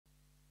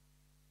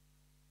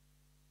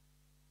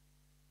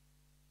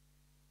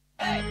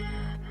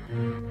How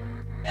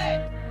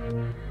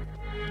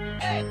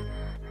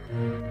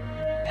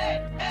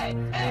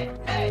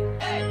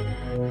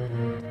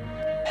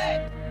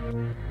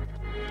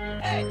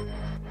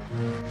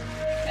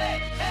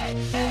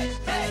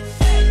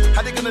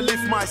they gonna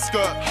lift my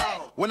skirt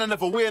when I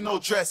never wear no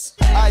dress?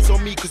 Eyes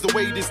on me cause the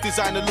way this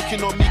designer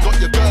looking on me got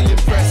your girl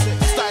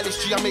impressed.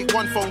 Stylish G, I make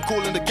one phone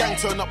call and the gang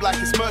turn up like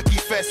it's Murky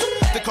Fest.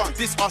 They can't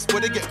diss us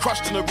but they get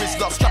crushed in the wrist,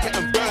 love, strap it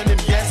and burn him,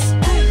 yes.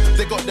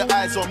 They got their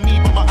eyes on me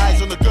but my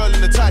eyes on the girl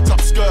in the tight up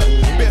skirt.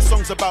 Bare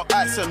songs about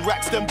ice and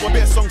racks, them boy.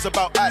 Bare songs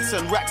about ice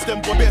and racks,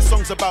 them boy. Bare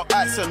songs about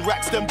ice and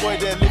racks, them boy.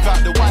 They live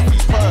out the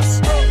wifey's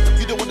purse.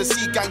 You don't wanna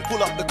see gang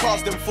pull up, the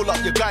cars them full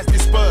up, your guys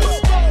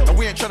disperse. And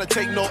we ain't tryna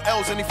take no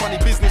L's, any funny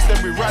business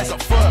then we rise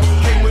up first.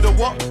 Came with a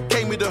what?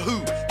 Came with a who?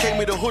 Came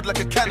with a hood like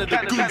a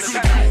Canada goose.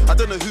 I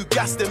don't know who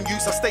gassed them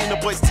youths, I stain the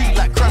boys' tea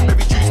like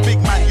cranberry juice.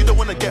 Big man, you don't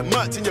wanna get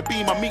murked in your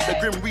beam, I meet the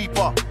Grim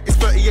Reaper. It's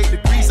 38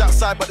 degrees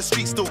outside but the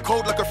street's still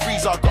cold like a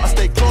freezer. Gotta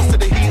stay close to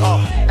the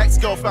heater.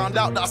 Ex-girl found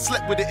out that I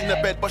slept with it in the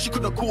bed but she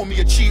couldn't call me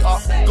a cheater.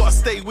 Gotta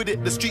stay with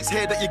it, the streets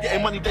hear that you're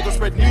getting money, they gon'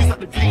 spread news like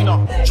the cleaner.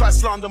 Try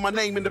slander my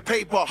name in the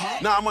paper,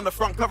 now I'm on the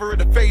front cover of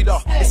the Vader.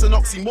 It's an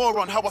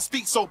oxymoron how I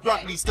speak so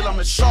bluntly, still I'm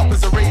as sharp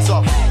as a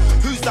razor.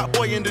 Who's that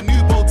boy in the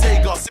new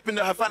Bottega, sipping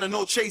the Havana,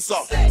 no chaser?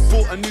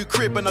 Bought a new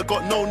crib and I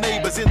got no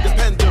neighbours,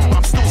 independent,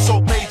 I'm still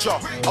so major.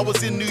 I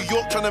was in New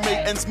York trying to make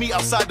ends meet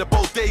outside the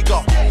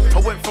bodega.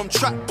 I went from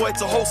trap boy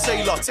to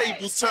wholesaler,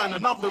 tables turn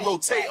and I'm the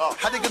rotator.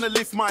 How they gonna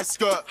lift my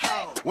skirt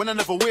when I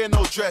never wear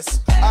no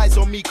dress? Eyes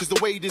on me cause the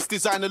way this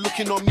designer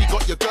looking on me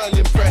got your girl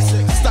impressed.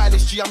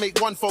 Stylish G, I make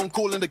one phone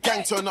call and the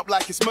gang turn up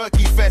like it's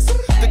Murky Fest.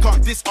 They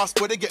can't diss us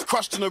but they get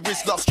crushed in the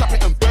wrist, love, strap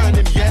it and burn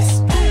him,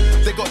 yes.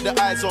 They got their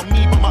eyes on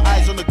me but my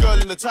eyes on the girl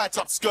in the tight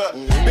up skirt.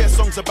 Bare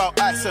songs about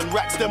ice and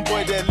racks, them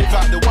boy they live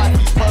out the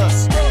wifey's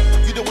purse.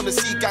 You don't wanna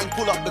see gang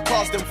pull up, the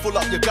cars them full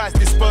up, your guys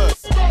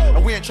disperse.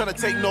 And we ain't tryna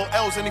take no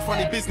L's, any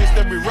funny business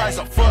then we rise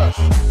up first.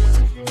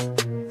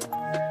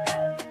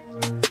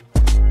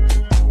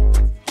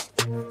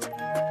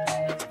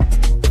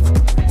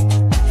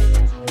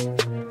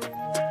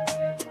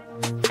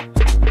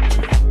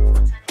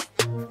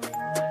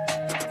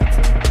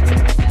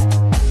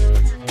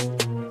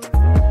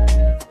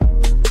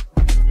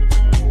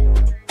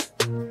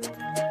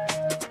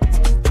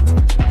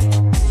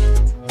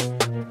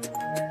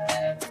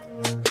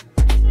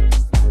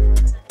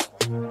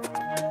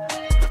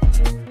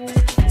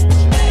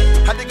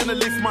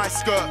 Lift my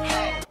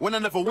skirt when I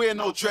never wear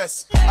no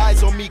dress.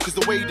 Eyes on me cause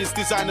the way this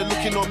designer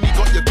looking on me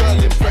got your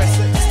girl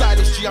impressed.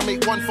 Stylish G, I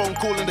make one phone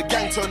call and the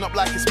gang turn up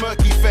like it's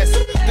Murky Fest.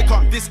 They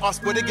can't diss us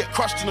but they get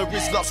crushed in the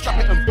wrist, love, strap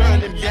it and burn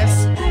him,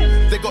 yes.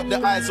 They got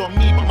their eyes on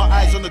me but my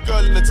eyes on the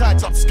girl in the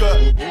tight up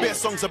skirt. Bare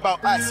songs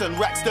about ice and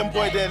racks, them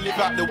boy they live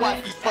out the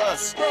wifey's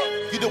purse.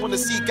 You don't wanna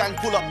see gang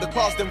pull up, the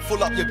cars them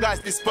full up, your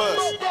guys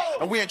disperse.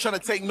 And we ain't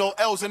tryna take no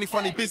L's, any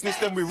funny business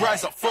then we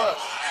rise up first.